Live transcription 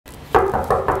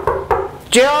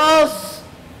Jules!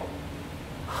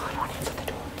 Oh, I don't answer the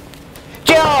door.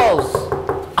 Jules!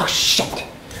 Oh, shit.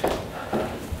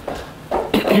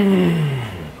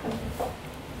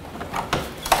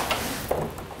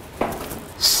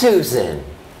 Susan.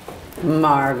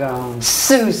 Margeaux.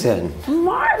 Susan.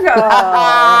 Margeaux!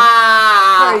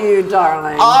 How are you,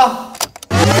 darling? Oh!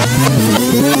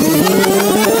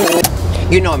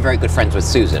 You know I'm very good friends with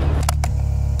Susan.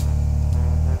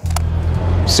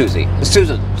 Susie.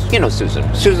 Susan. You know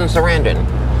Susan. Susan Sarandon.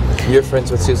 You're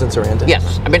friends with Susan Sarandon?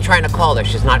 Yes. I've been trying to call her.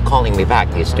 She's not calling me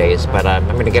back these days, but I'm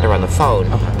going to get her on the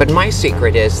phone. Okay. But my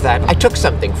secret is that I took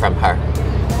something from her.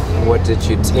 What did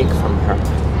you take from her?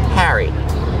 Harry.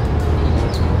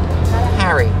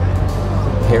 Harry.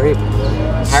 Harry?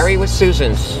 Harry was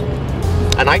Susan's.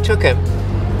 And I took him.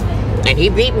 And he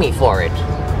beat me for it.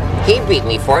 He beat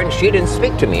me for it, and she didn't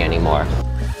speak to me anymore.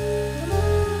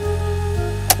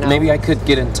 Maybe I could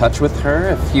get in touch with her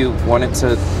if you wanted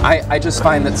to. I just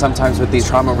find that sometimes with these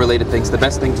trauma-related things, the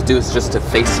best thing to do is just to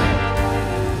face it.